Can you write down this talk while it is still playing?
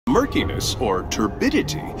Murkiness, or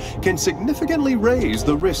turbidity, can significantly raise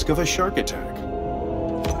the risk of a shark attack.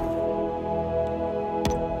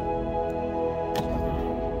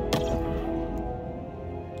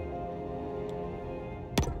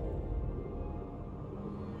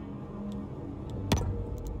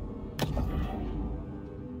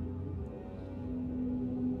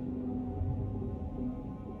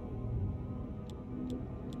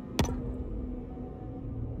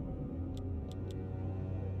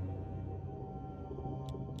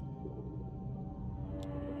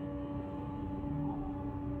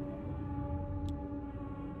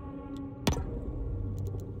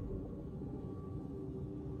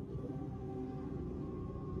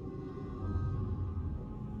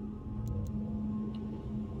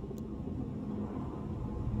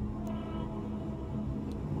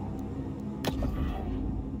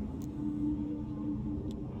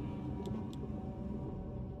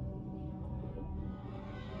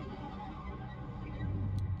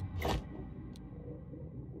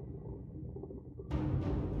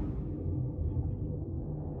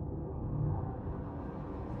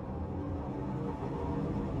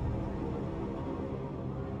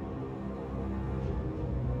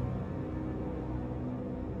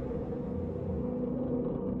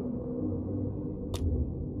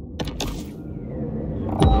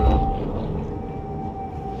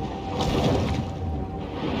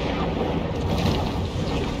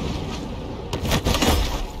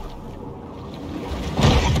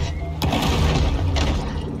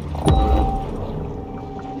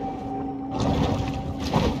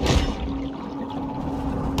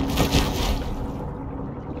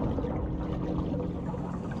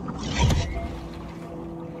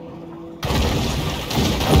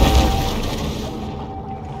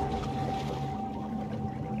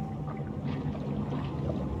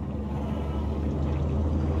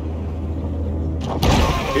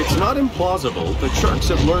 It's not implausible that sharks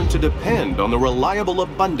have learned to depend on the reliable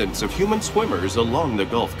abundance of human swimmers along the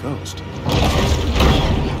Gulf Coast.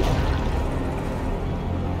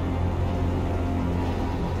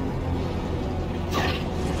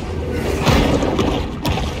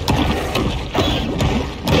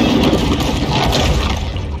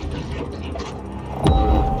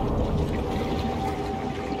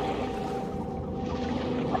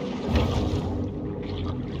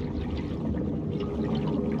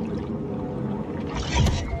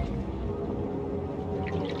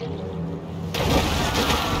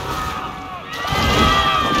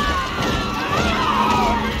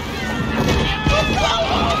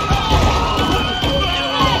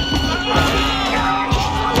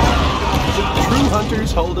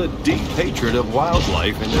 Hunters hold a deep hatred of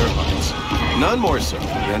wildlife in their hearts, none more so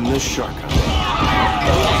than the shark hunter.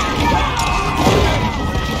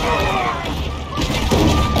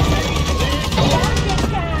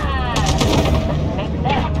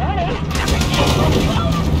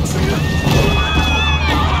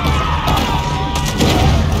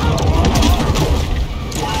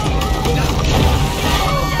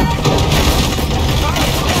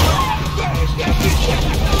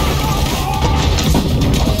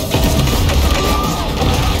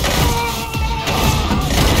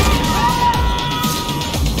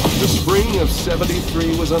 The spring of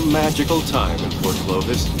 '73 was a magical time in Port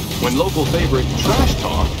Clovis, when local favorite Trash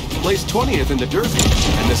Talk placed 20th in the Derby,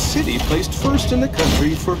 and the city placed first in the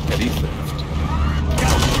country for petty theft.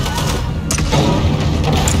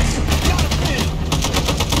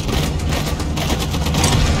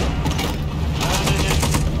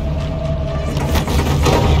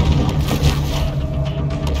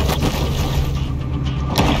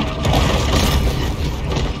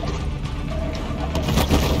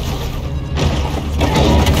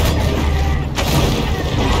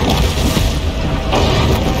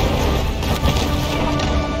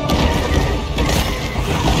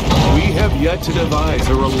 Yet to devise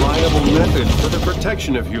a reliable method for the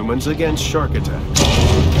protection of humans against shark attacks.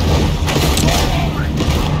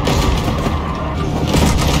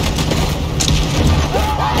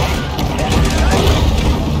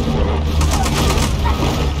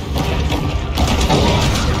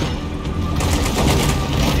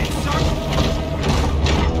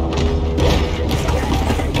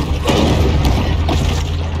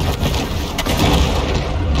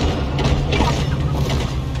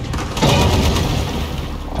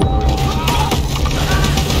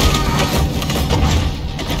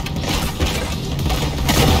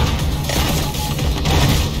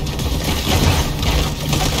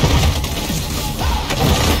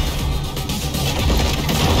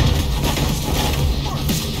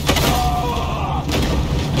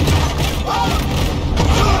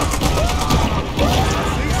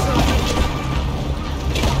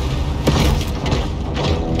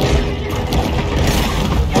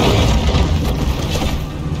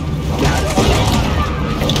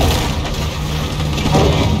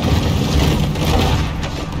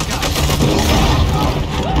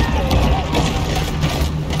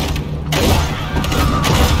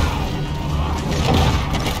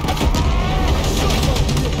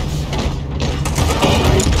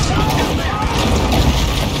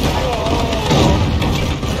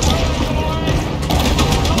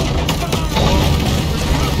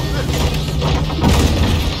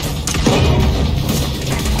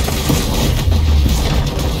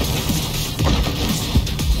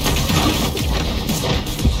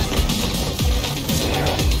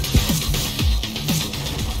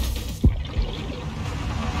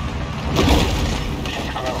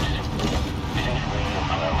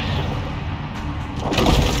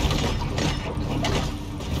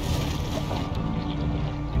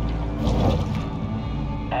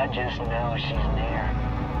 I just know she's near.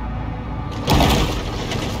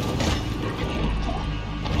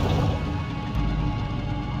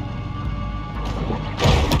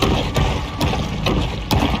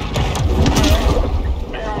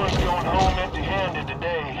 Everyone's going home empty-handed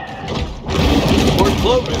today. Port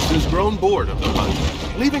Clovis has grown bored of the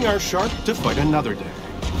hunt, leaving our shark to fight another day.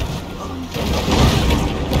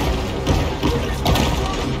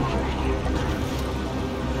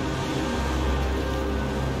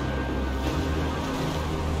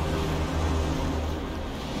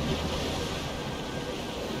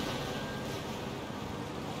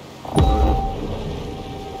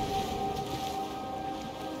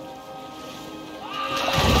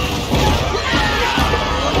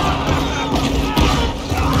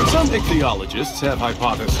 Ichthyologists have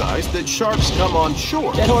hypothesized that sharks come on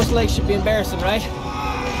shore. Dead Horse Lake should be embarrassing, right?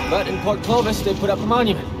 But in Port Clovis, they put up a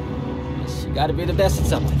monument. Guess you gotta be the best at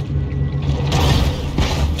something.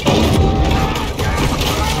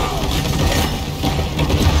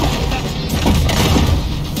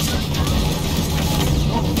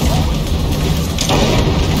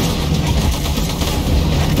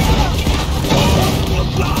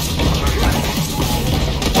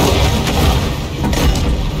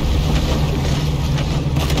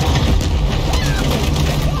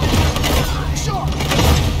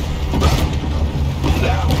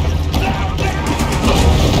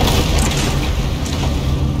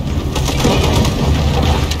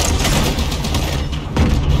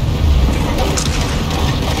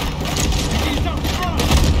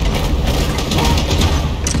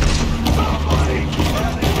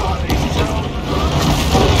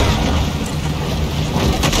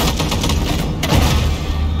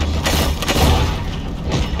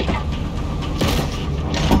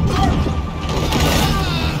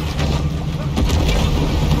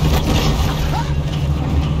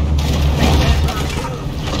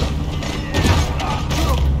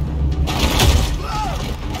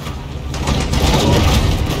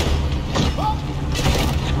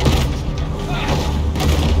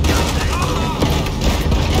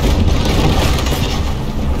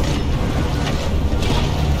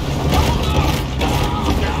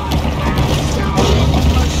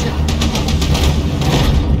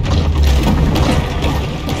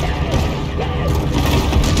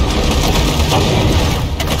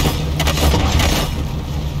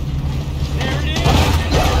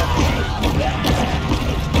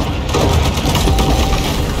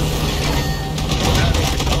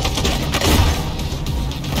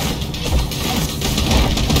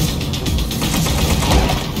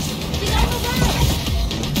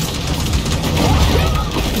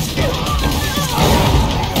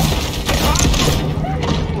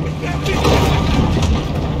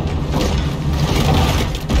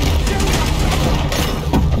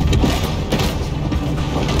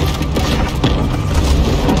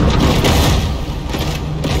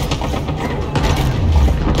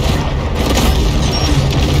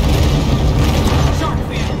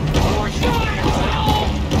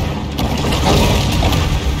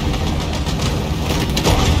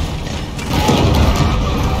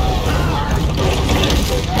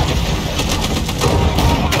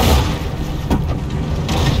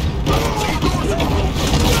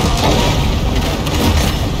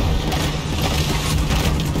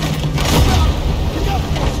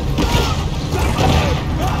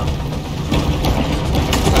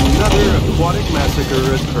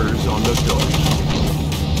 massacre occurs on the shore.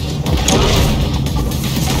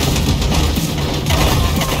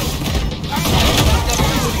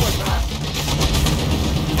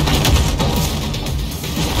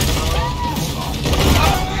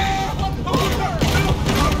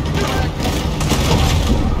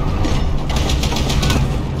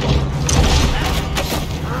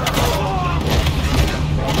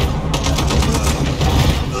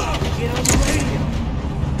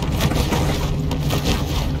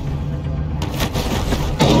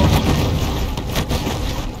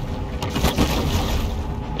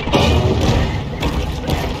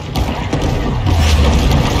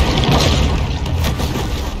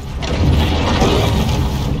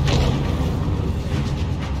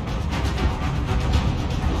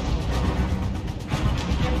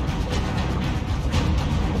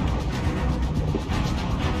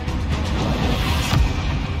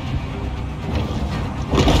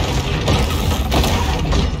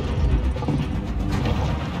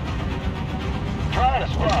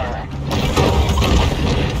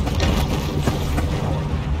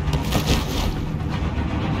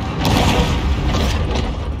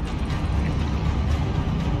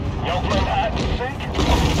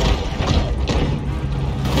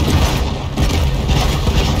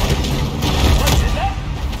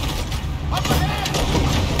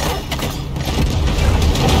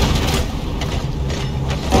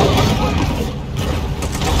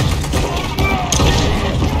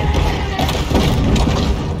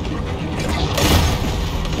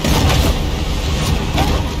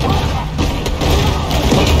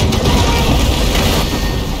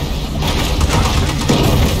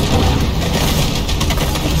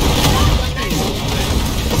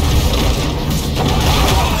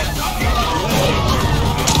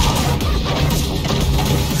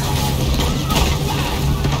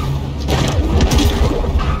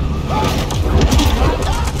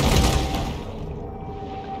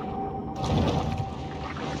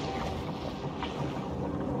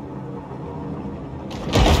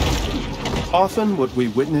 Often what we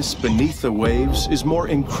witness beneath the waves is more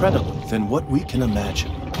incredible than what we can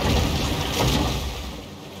imagine.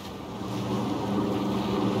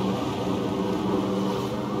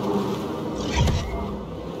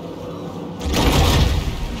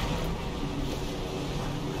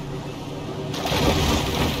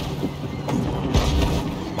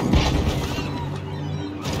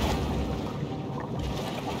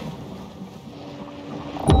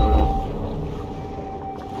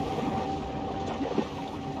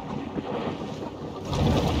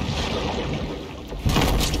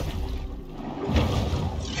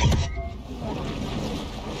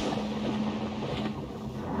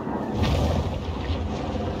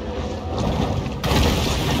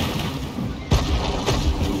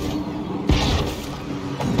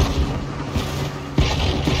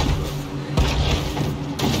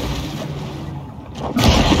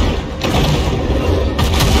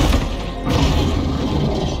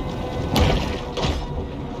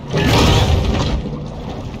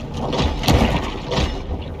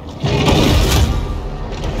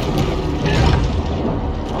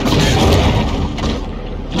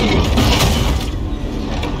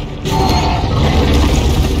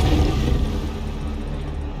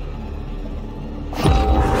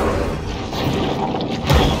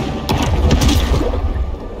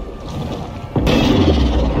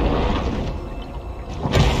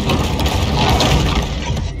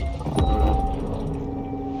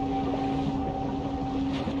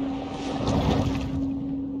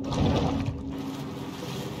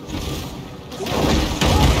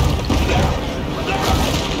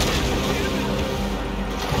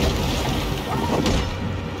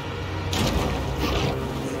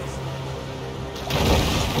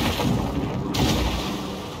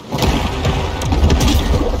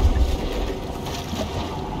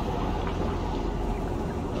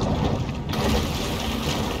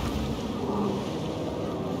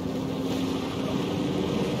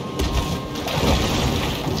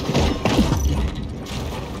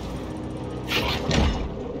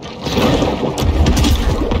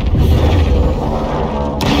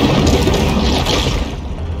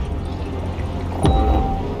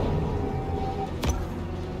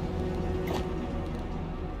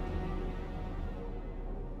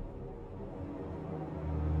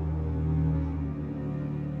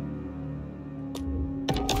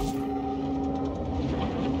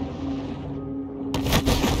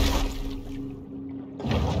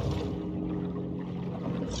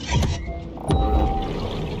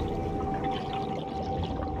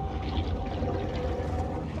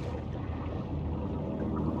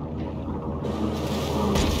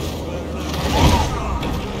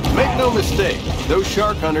 No mistake, those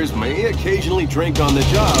shark hunters may occasionally drink on the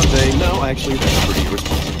job. They know actually that's pretty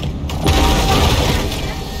irresponsible.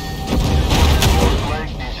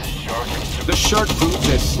 The shark proves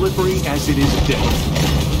as slippery as it is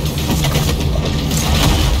deadly.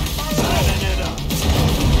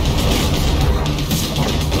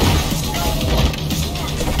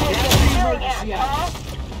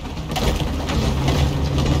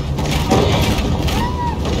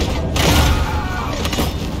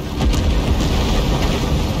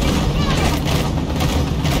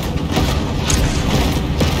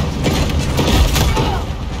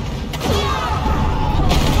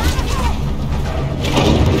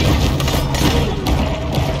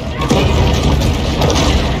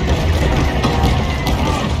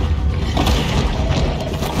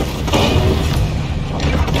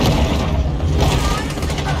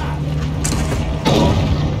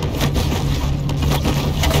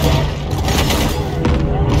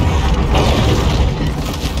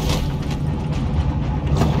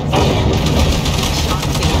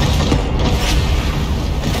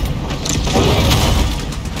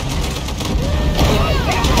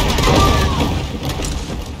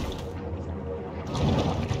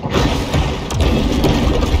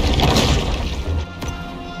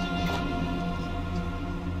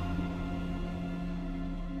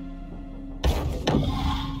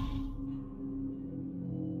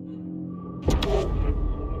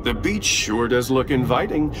 The beach sure does look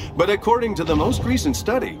inviting, but according to the most recent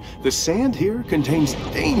study, the sand here contains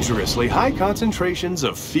dangerously high concentrations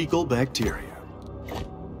of fecal bacteria.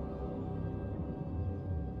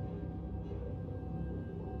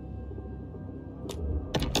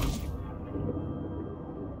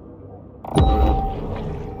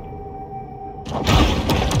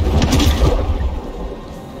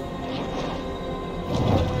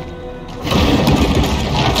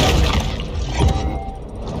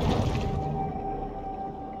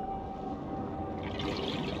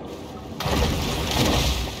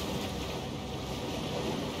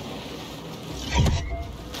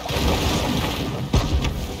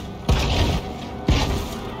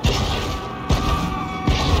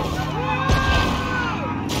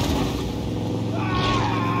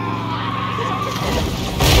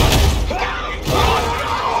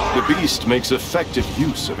 The beast makes effective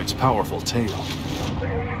use of its powerful tail.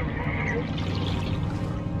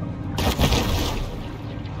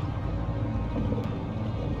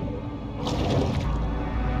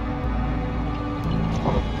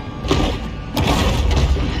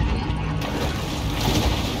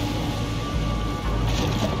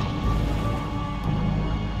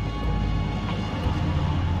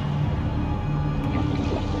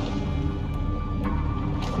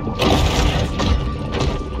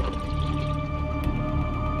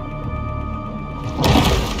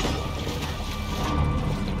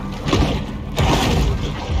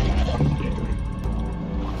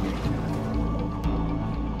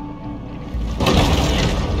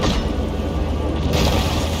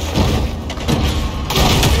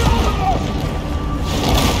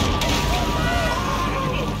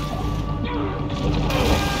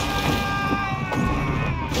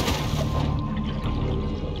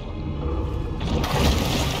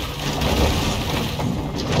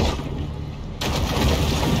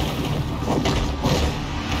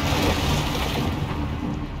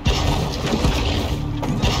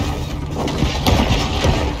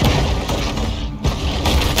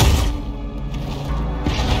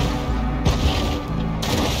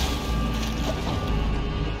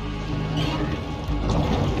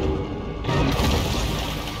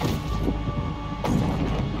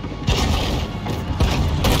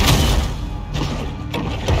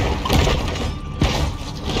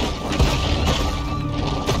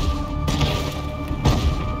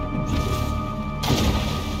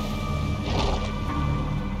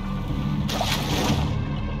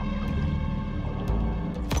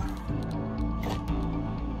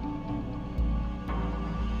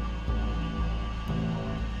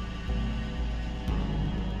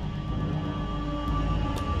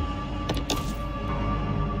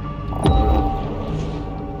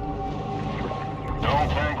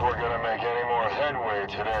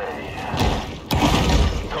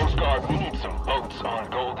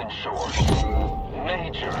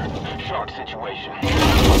 Situation.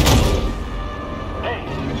 Hey,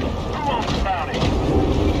 who owns the bounty?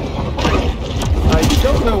 I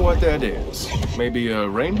don't know what that is. Maybe a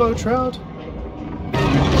rainbow trout?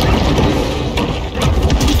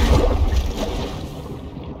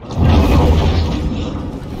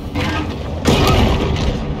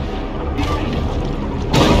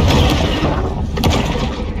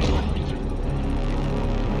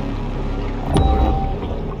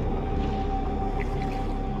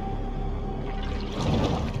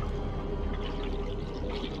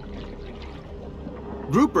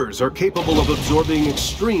 Groupers are capable of absorbing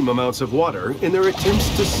extreme amounts of water in their attempts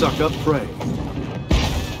to suck up prey.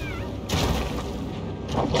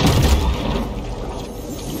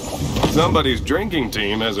 Somebody's drinking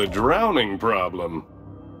team has a drowning problem.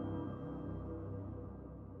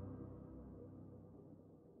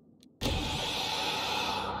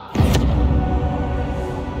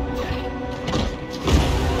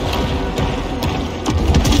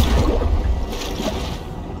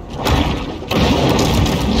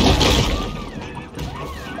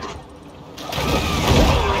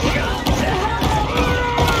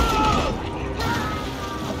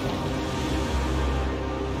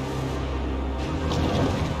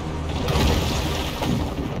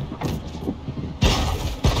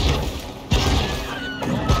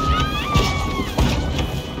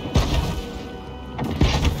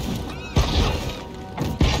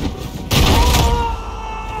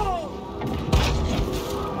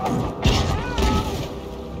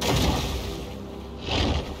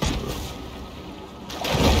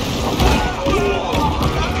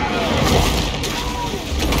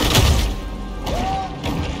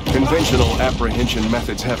 Conventional apprehension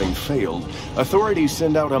methods having failed, authorities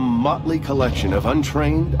send out a motley collection of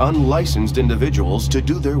untrained, unlicensed individuals to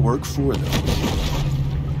do their work for them.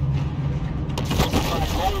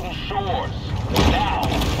 Golden Shores. Now.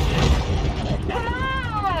 Come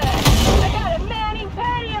on! I got a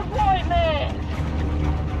mani-pedi appointment!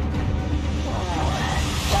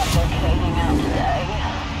 Suffocating out today.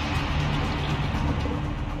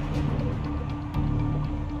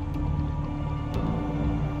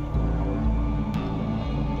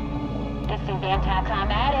 This is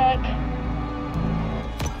anticlimactic.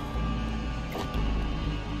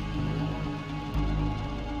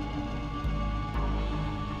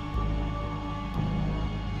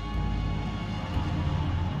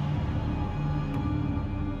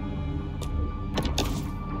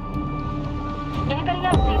 Anybody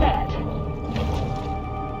else see that?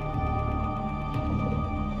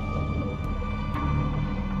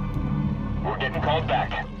 We're getting called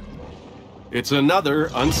back. It's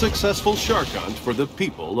another unsuccessful shark hunt for the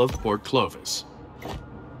people of Port Clovis.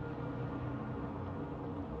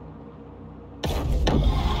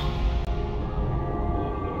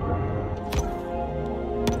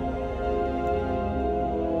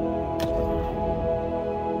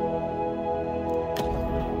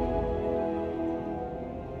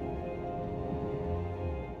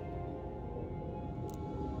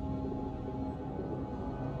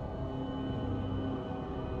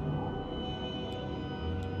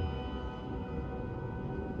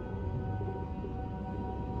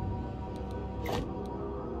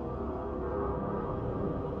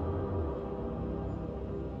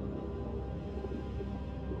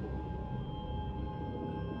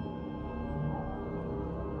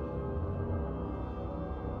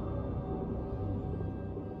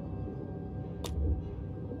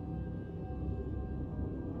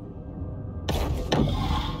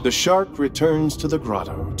 The shark returns to the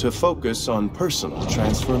grotto to focus on personal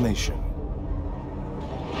transformation.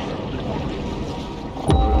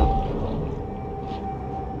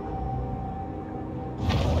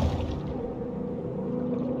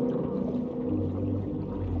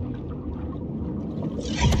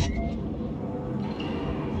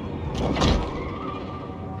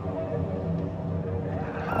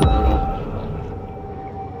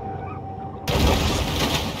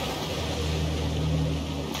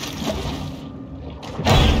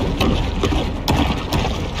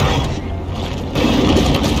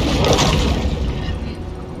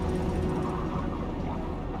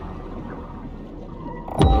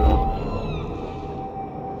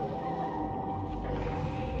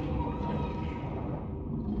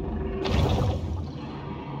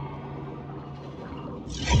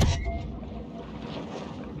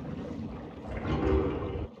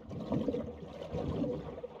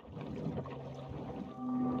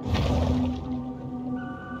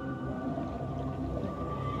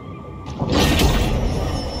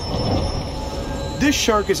 This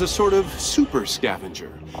shark is a sort of super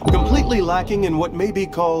scavenger, completely lacking in what may be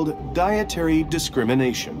called dietary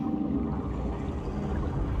discrimination.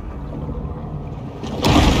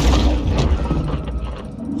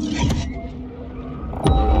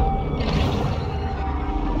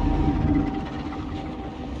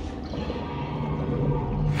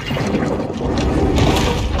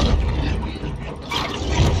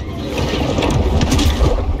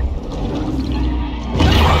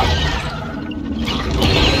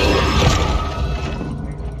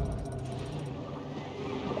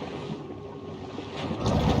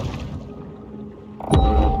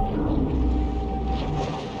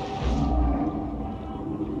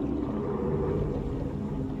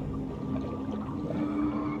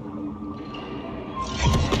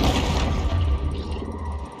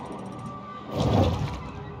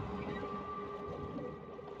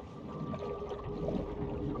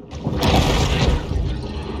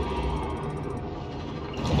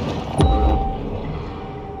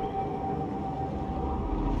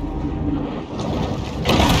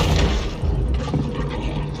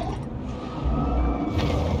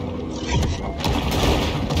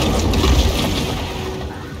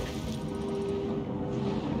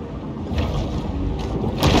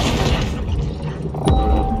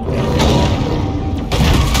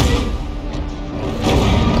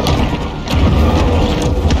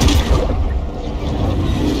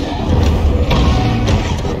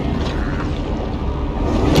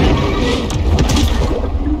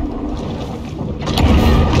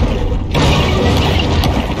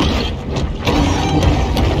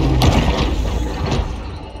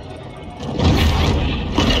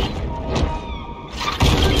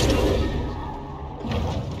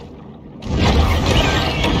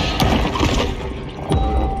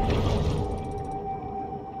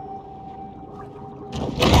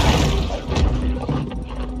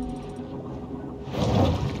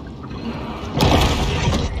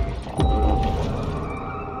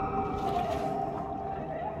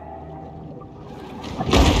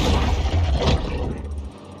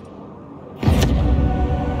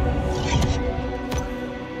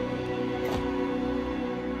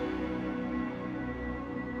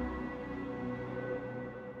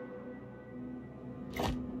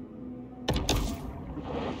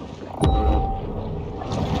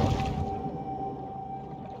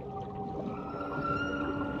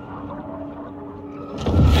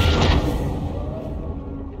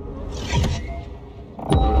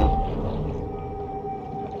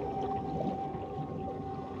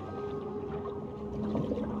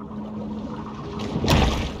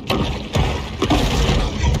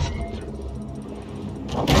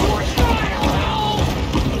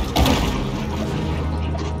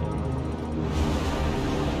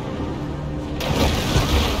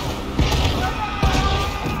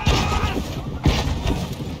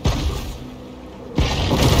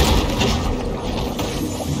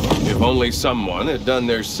 If only someone had done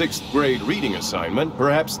their 6th grade reading assignment,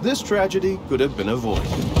 perhaps this tragedy could have been avoided.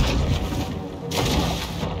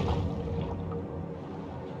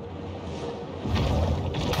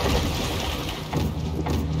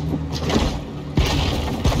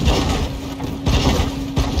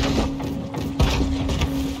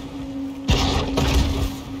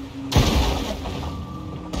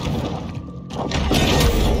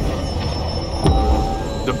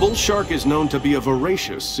 The bull shark is known to be a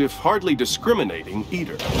voracious, if hardly discriminating,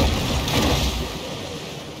 eater.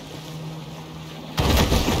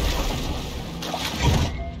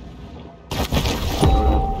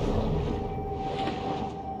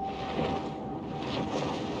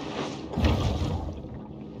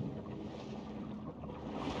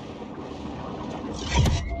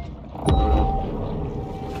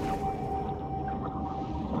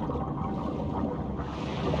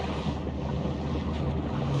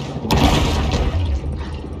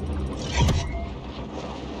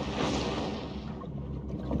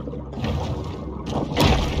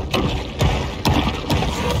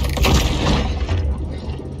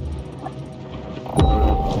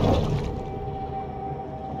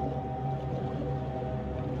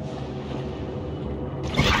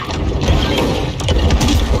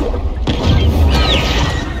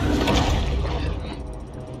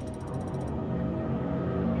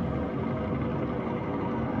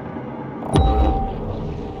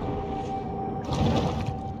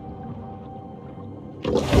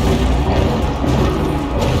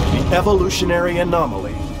 Evolutionary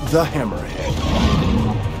anomaly, the Hammerhead.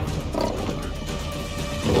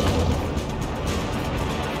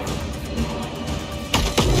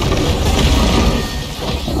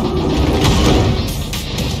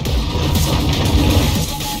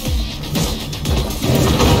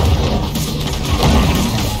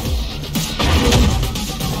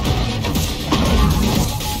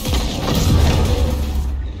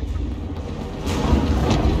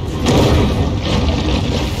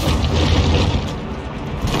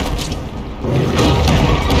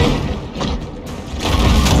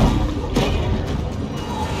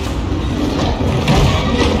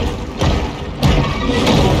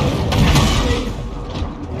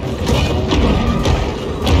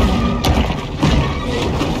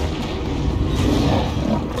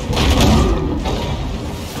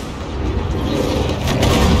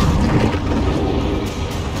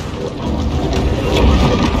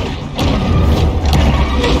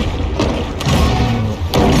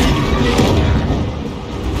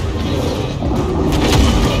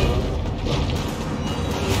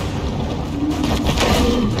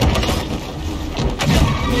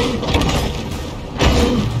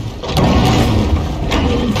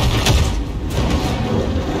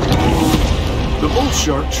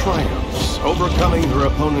 Shark triumphs, overcoming her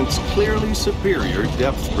opponent's clearly superior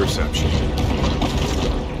depth perception.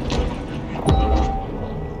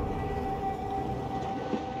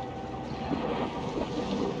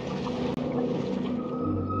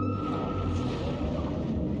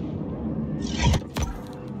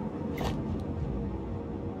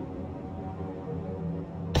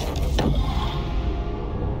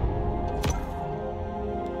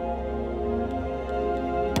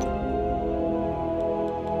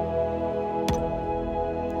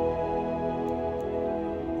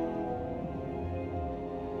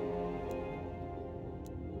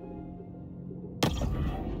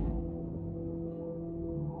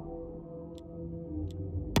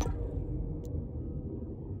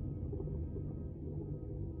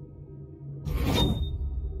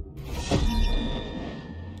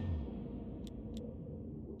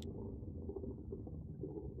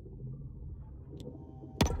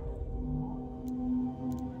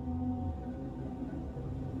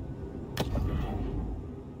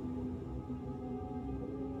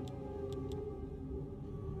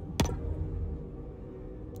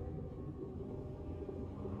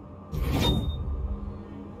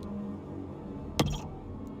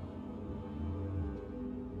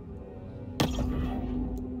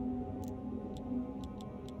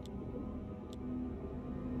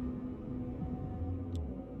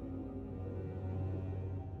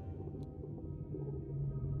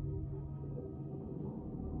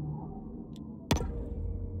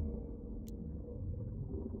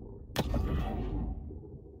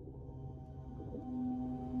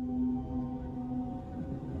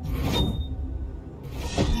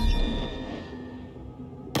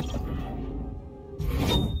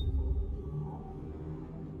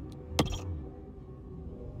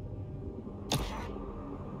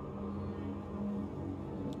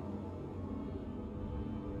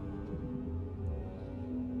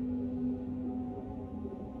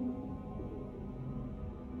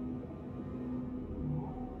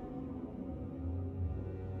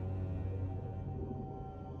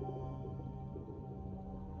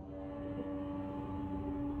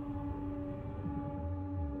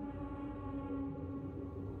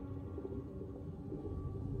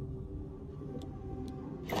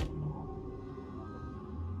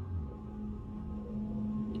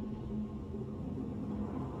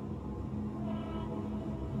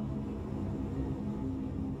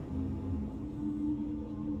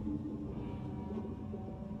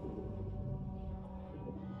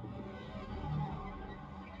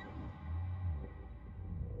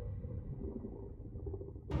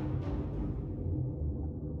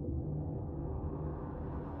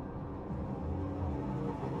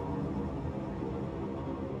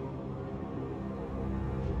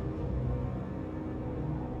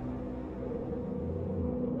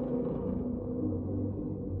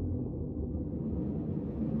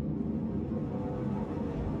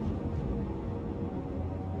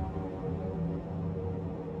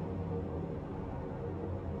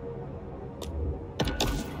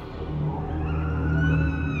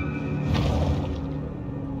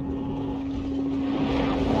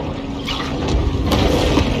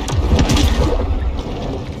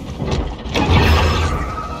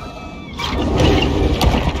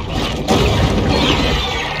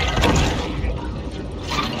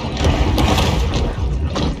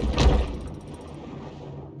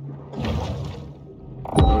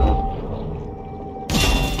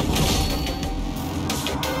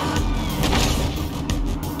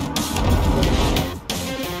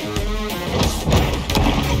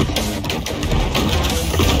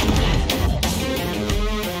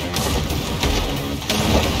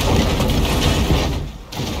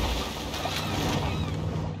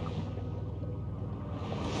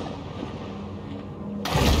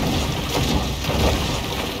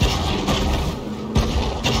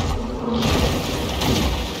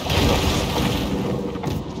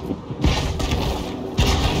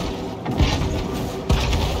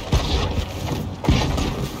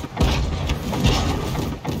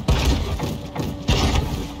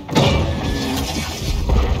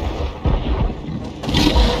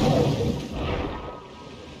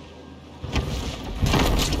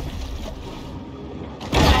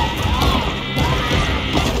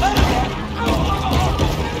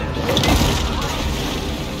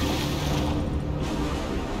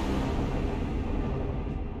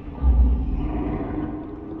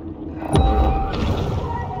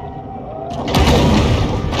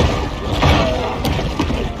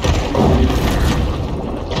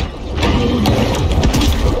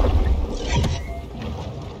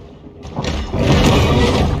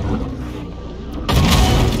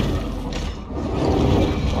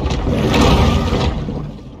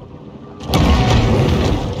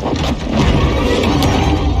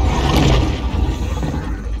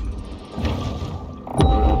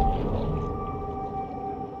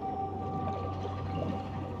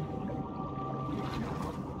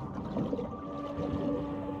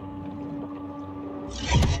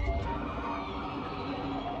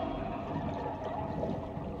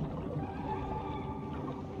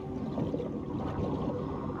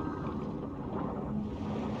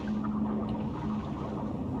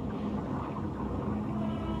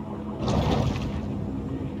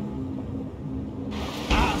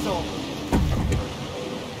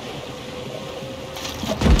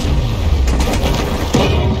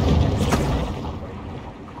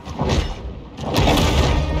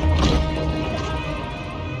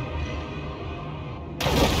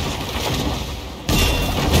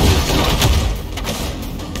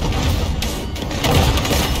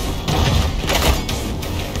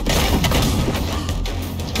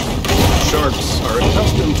 Sharks are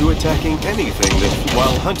accustomed to attacking anything that,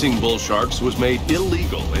 while hunting bull sharks was made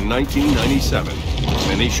illegal in 1997,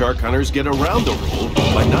 many shark hunters get around the rule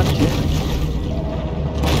by not killing.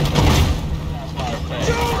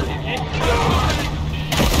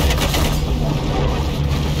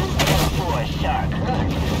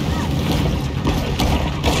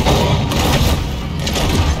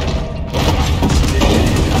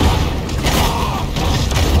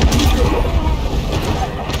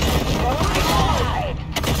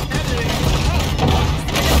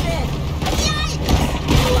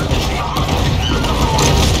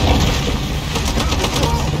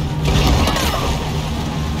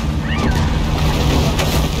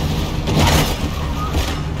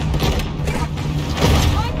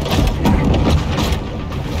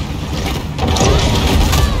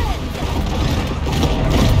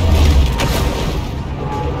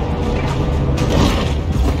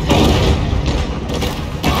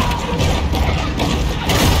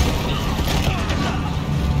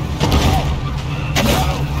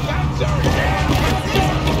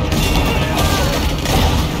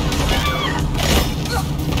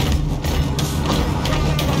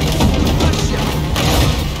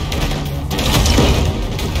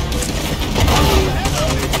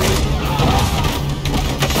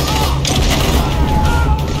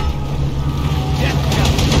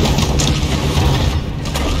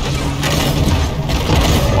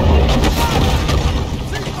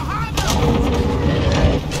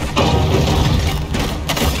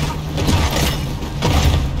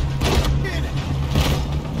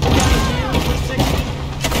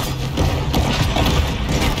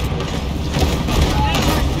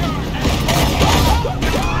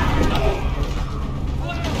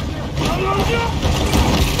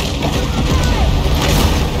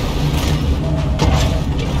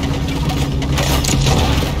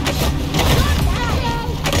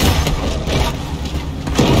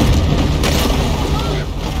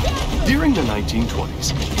 During the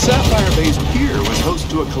 1920s, Sapphire Bay's pier was host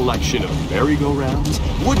to a collection of merry-go-rounds,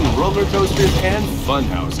 wooden roller coasters, and fun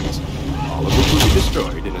houses, all of which would be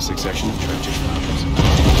destroyed in a succession of tragic fires.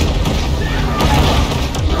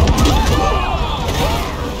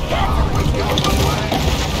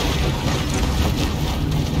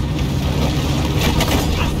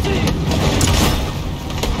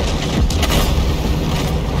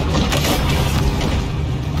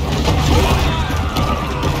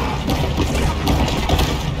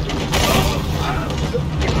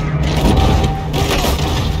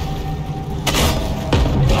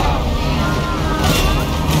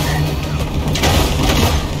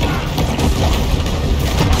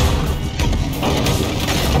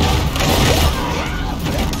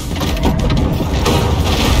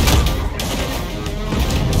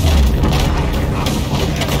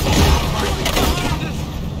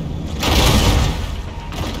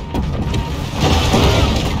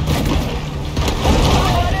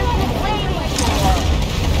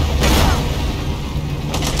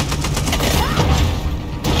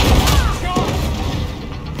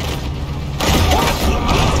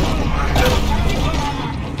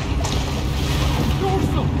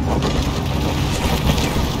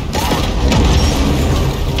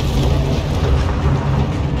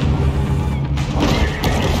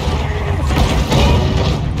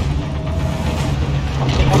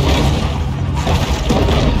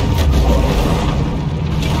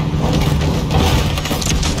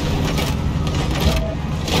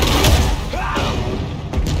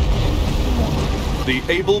 The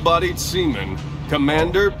able-bodied seaman,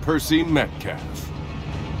 Commander Percy Metcalf.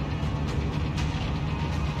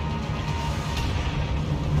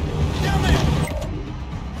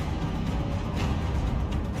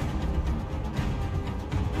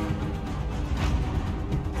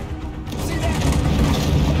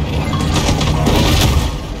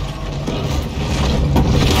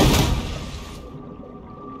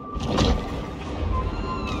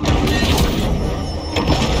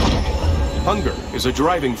 Hunger is a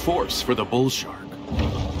driving force for the bull shark.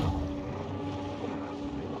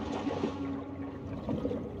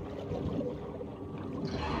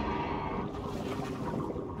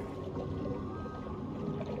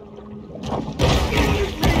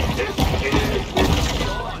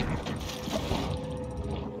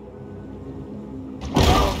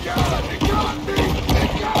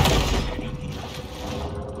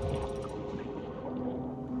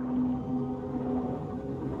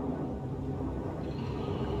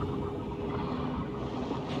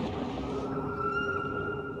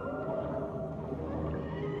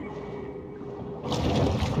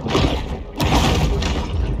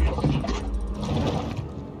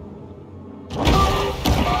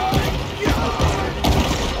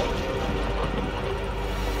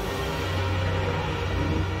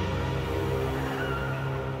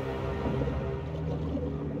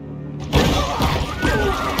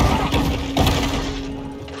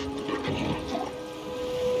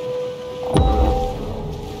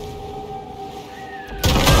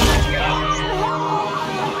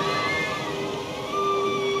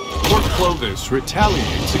 Clovis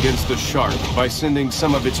retaliates against the shark by sending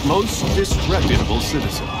some of its most disreputable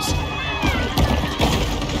citizens. Sapphire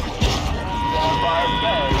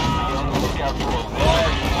Bay. Look out for a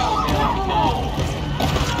large bull.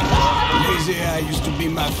 Lazy Eye used to be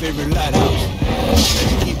my favorite lighthouse.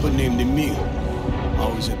 There's a keeper named Emil.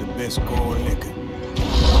 Always had the best cold liquor.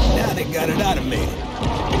 Now they got it automated.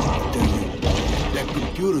 I tell you, that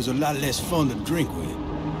computer's a lot less fun to drink with.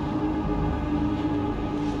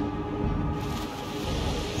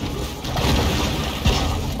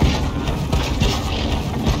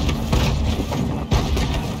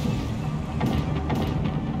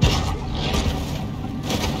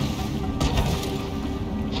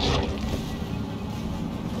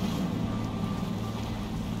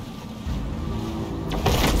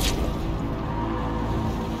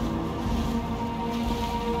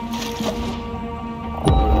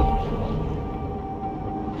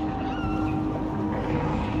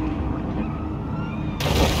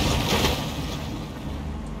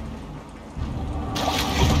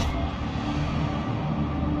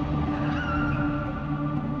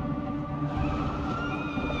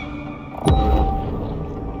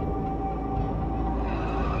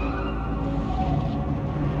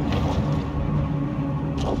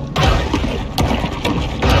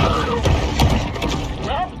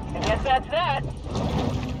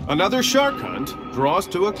 Another shark hunt draws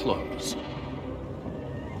to a close.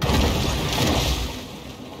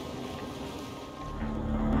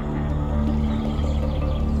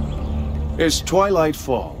 As twilight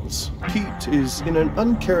falls, Pete is in an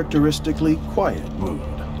uncharacteristically quiet mood.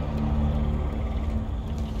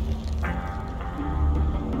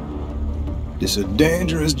 It's a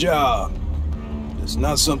dangerous job. It's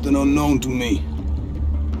not something unknown to me.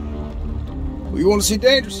 Well, you want to see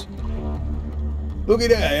dangerous? Look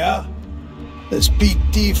at that, yeah? That's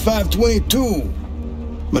PT 522.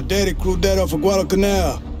 My daddy crewed that off of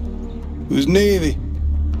Guadalcanal. It was Navy.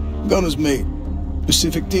 Gunner's mate.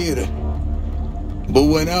 Pacific Theater. But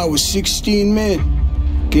when I was 16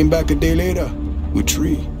 men, came back a day later with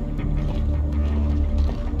 3.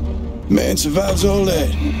 Man survives all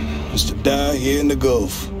that. Just to die here in the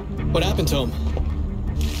Gulf. What happened to him?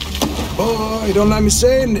 Boy, you don't like me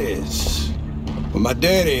saying this. But my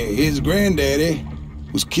daddy, his granddaddy,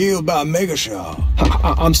 was killed by a mega shark.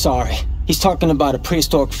 I'm sorry. He's talking about a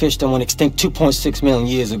prehistoric fish that went extinct 2.6 million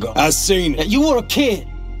years ago. I seen it. You were a kid.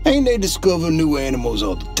 Ain't they discover new animals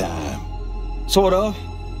all the time? Sort of.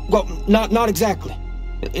 Well, not exactly.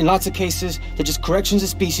 In lots of cases, they're just corrections of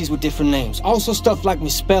species with different names. Also stuff like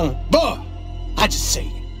misspelling. But I just say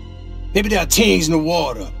it. Maybe there are things in the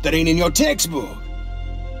water that ain't in your textbook.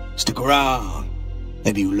 Stick around.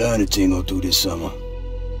 Maybe you learn a thing or two this summer.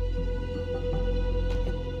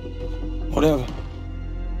 Whatever.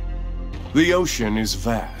 The ocean is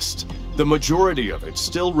vast. The majority of it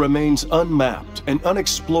still remains unmapped and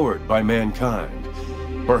unexplored by mankind.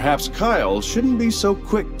 Perhaps Kyle shouldn't be so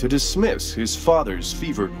quick to dismiss his father's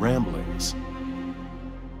fevered ramblings.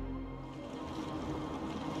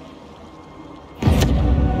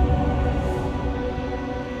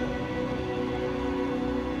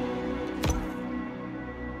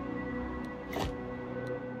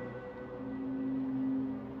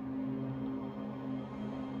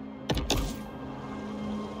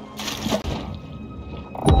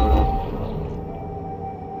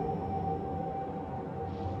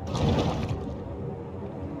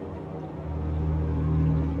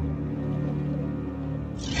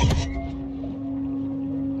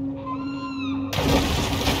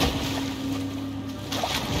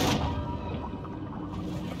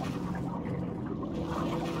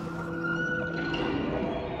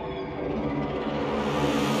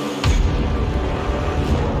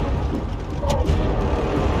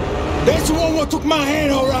 That's the one what took my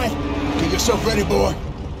hand, all right. Get yourself ready, boy.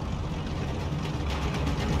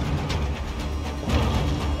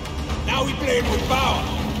 Now we playing with power.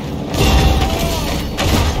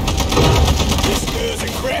 This girl's a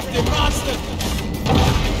crafty monster.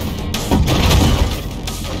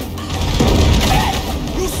 Hey,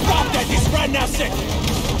 you stop that this right now, second.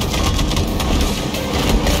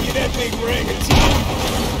 Get that big ring of teeth.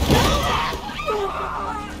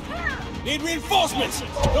 Need reinforcements!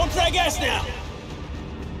 Don't drag us now!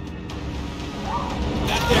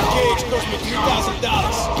 That there cage cost me $3,000.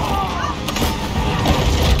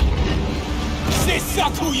 C'est ça,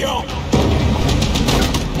 couillon!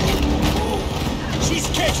 She's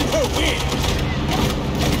catching her wind!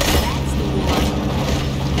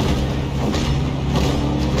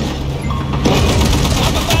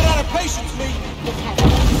 I'm about out of patience, Lee!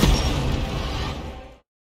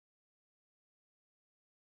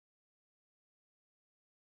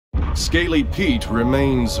 Scaly Pete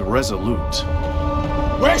remains resolute.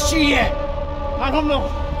 Where's she at? I don't know.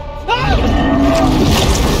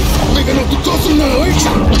 Making up the costume now, ain't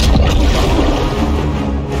you?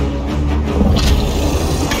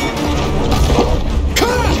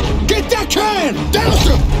 Can! Get that can! Douse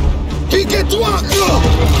him! He gets one!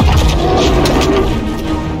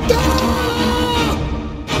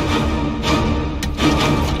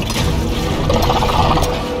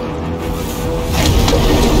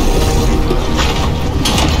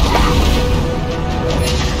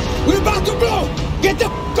 We're about to blow! Get the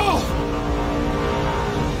f*** off!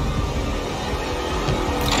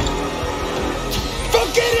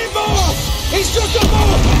 Forget it, boss! He's just a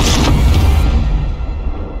boss!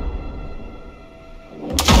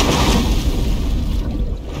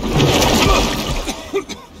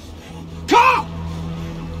 Carl!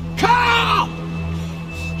 Carl!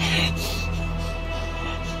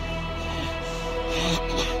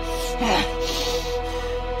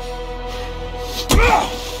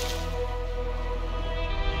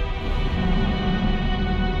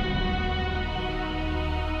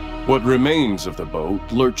 What remains of the boat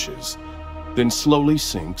lurches, then slowly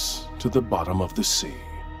sinks to the bottom of the sea.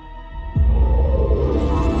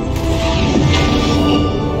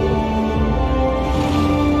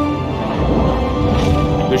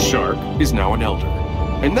 The shark is now an elder,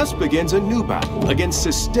 and thus begins a new battle against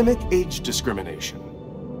systemic age discrimination.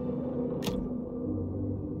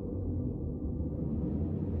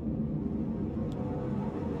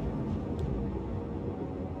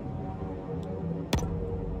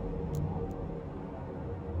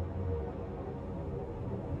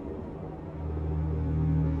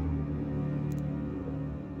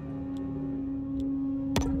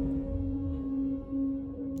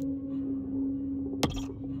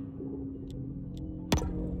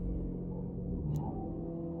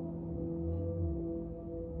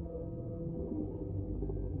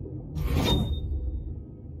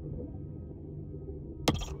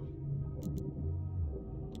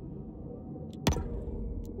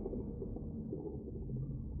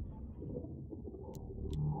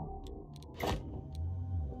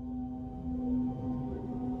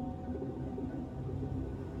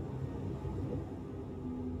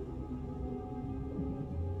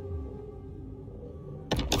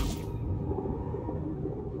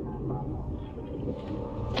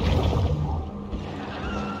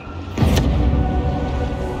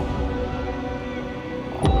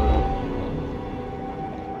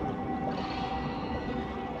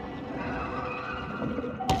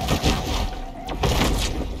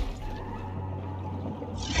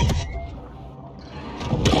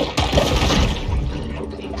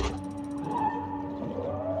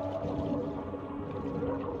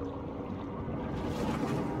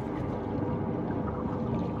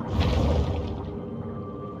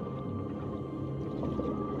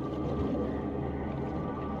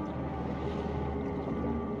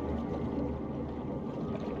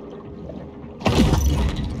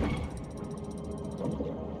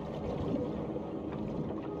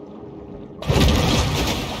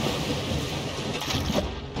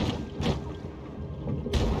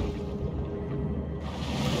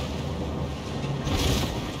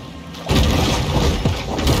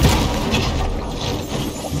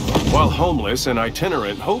 While homeless and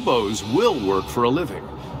itinerant, hobos will work for a living.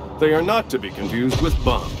 They are not to be confused with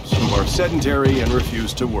bums, who are sedentary and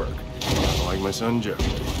refuse to work. Like my son Jeffrey.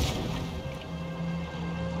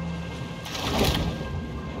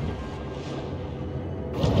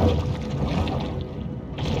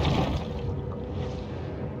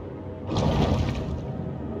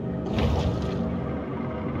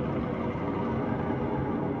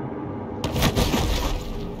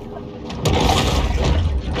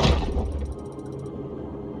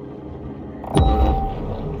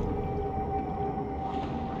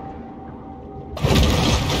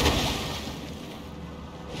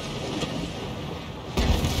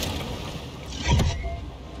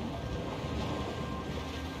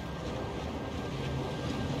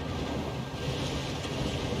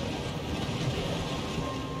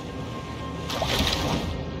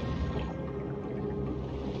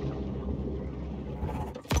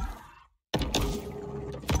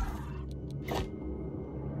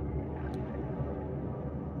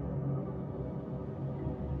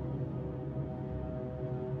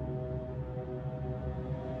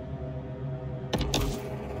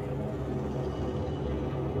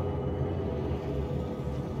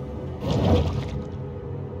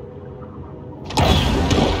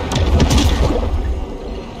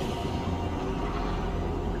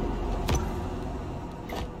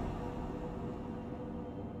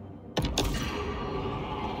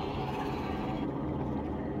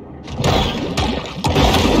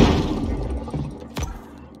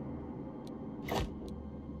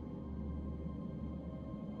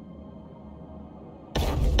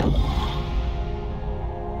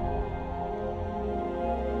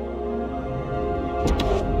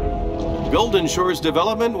 Golden Shore's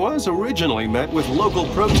development was originally met with local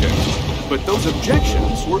protest, but those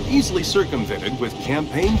objections were easily circumvented with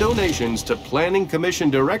campaign donations to Planning Commission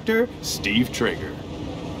Director Steve Traeger.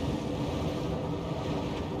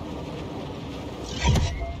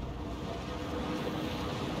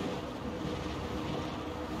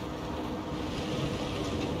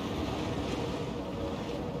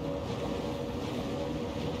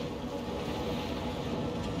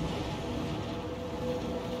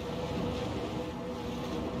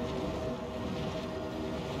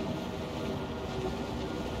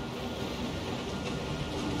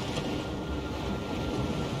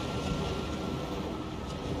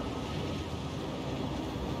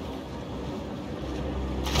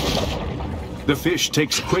 The fish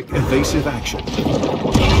takes quick, evasive action.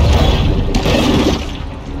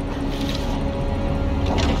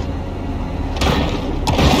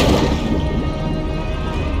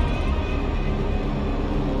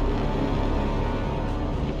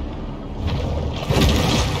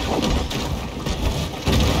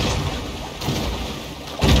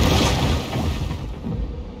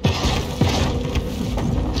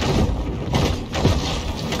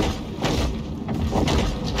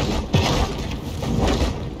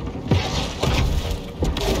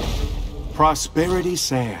 Prosperity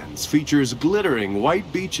Sands features glittering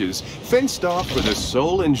white beaches fenced off for the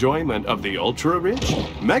sole enjoyment of the ultra-rich,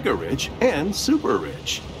 mega-rich, and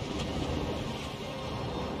super-rich.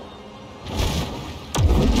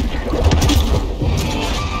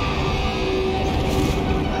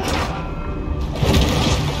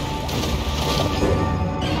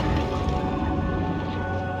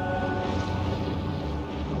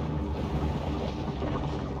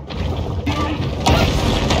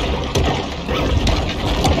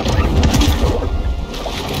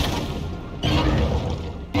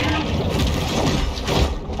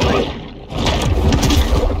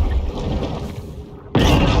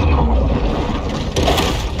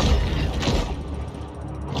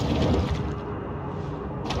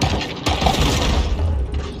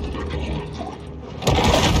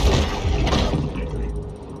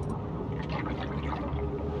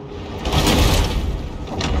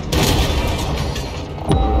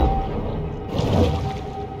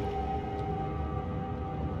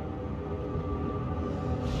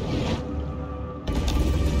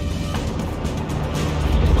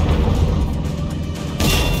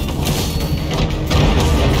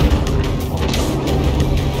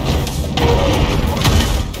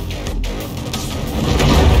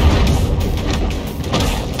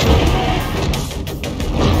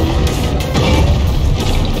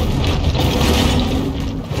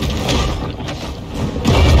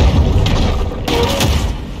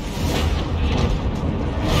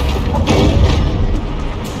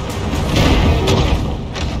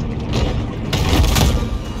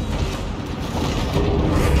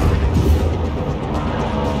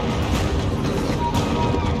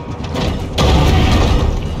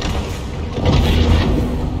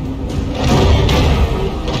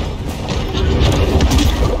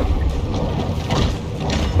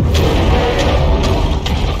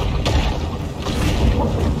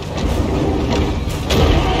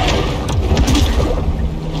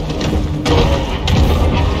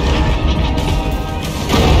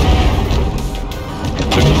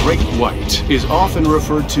 Is often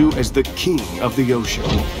referred to as the king of the ocean,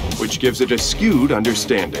 which gives it a skewed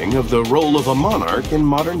understanding of the role of a monarch in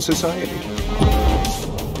modern society.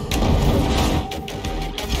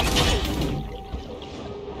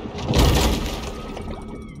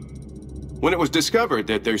 When it was discovered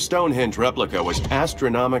that their Stonehenge replica was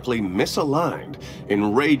astronomically misaligned,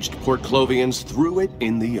 enraged Port Clovians threw it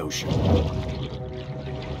in the ocean.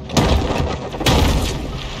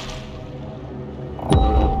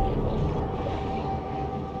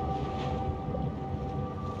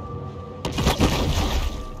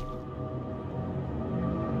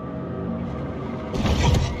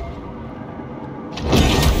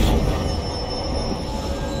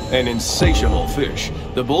 An insatiable fish,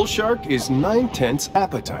 the bull shark is 9/10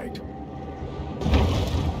 appetite.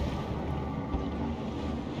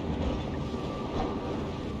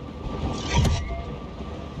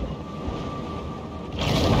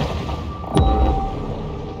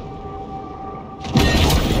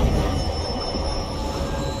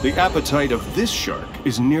 The appetite of this shark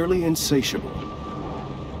is nearly insatiable.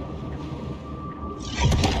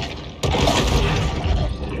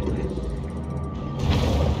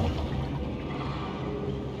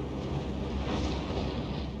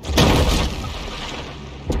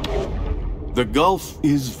 The Gulf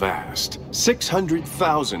is vast,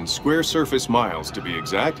 600,000 square surface miles to be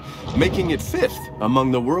exact, making it 5th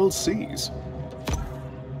among the world's seas.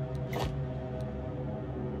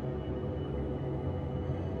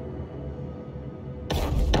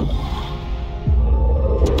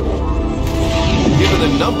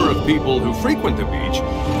 number of people who frequent the beach,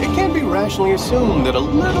 it can be rationally assumed that a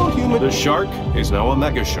little human... The shark is now a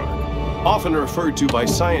mega shark, often referred to by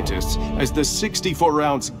scientists as the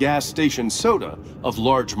 64-ounce gas station soda of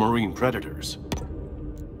large marine predators.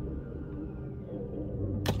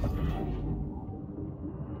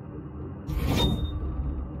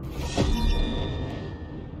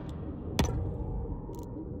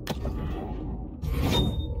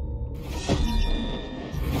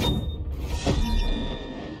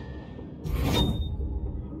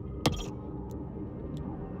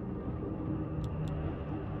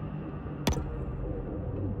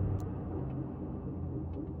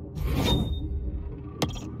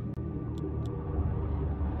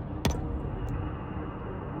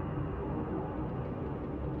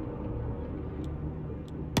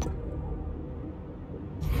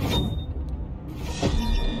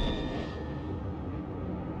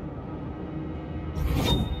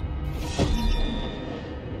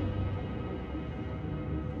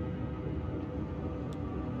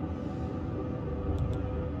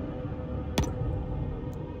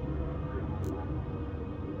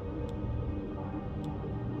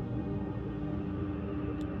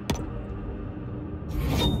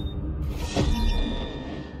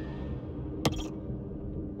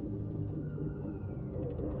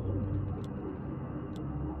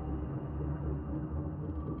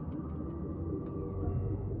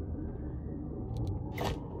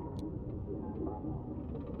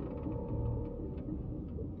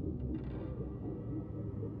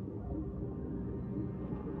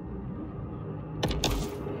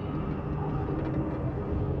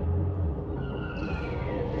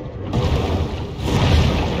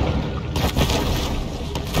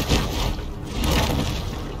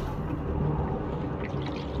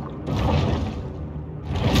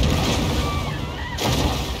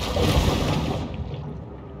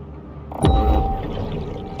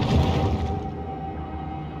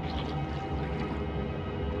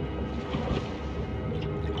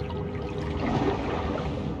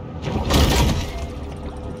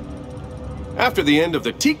 After the end of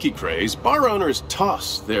the tiki craze, bar owners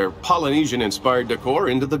toss their Polynesian-inspired decor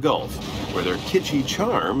into the Gulf, where their kitschy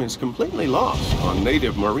charm is completely lost on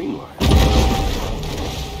native marine life.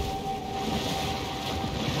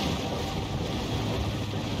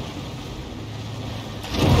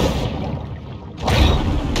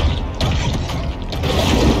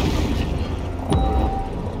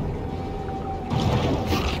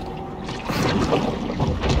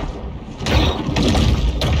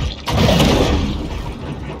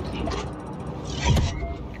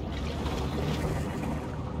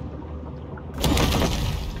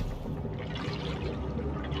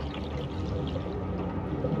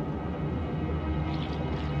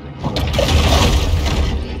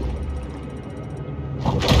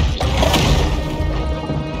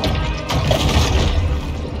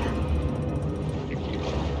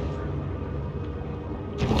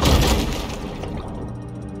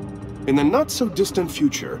 In the not-so-distant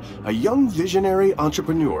future, a young visionary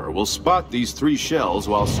entrepreneur will spot these 3 shells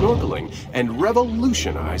while snorkeling and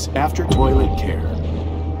revolutionize after-toilet care.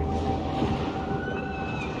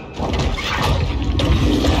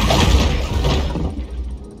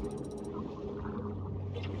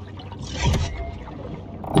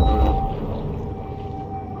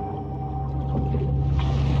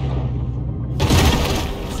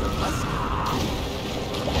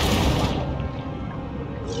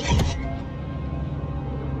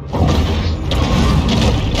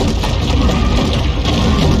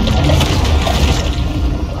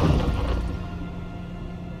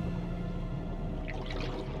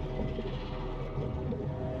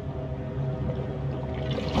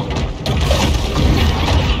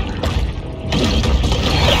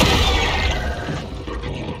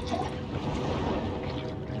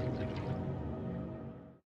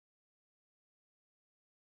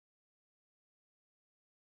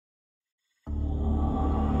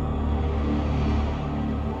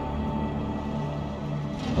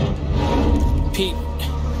 Pete,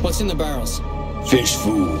 what's in the barrels? Fish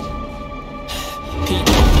food. Pete,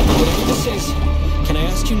 whatever this is, can I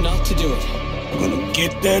ask you not to do it? Gonna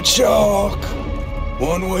get that shark,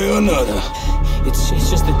 one way or another. It's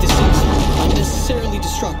just that this is unnecessarily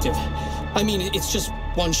destructive. I mean, it's just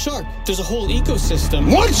one shark. There's a whole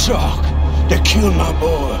ecosystem. One shark that killed my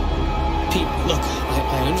boy. Pete, look,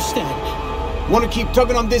 I understand. Want to keep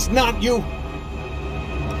tugging on this knot, you?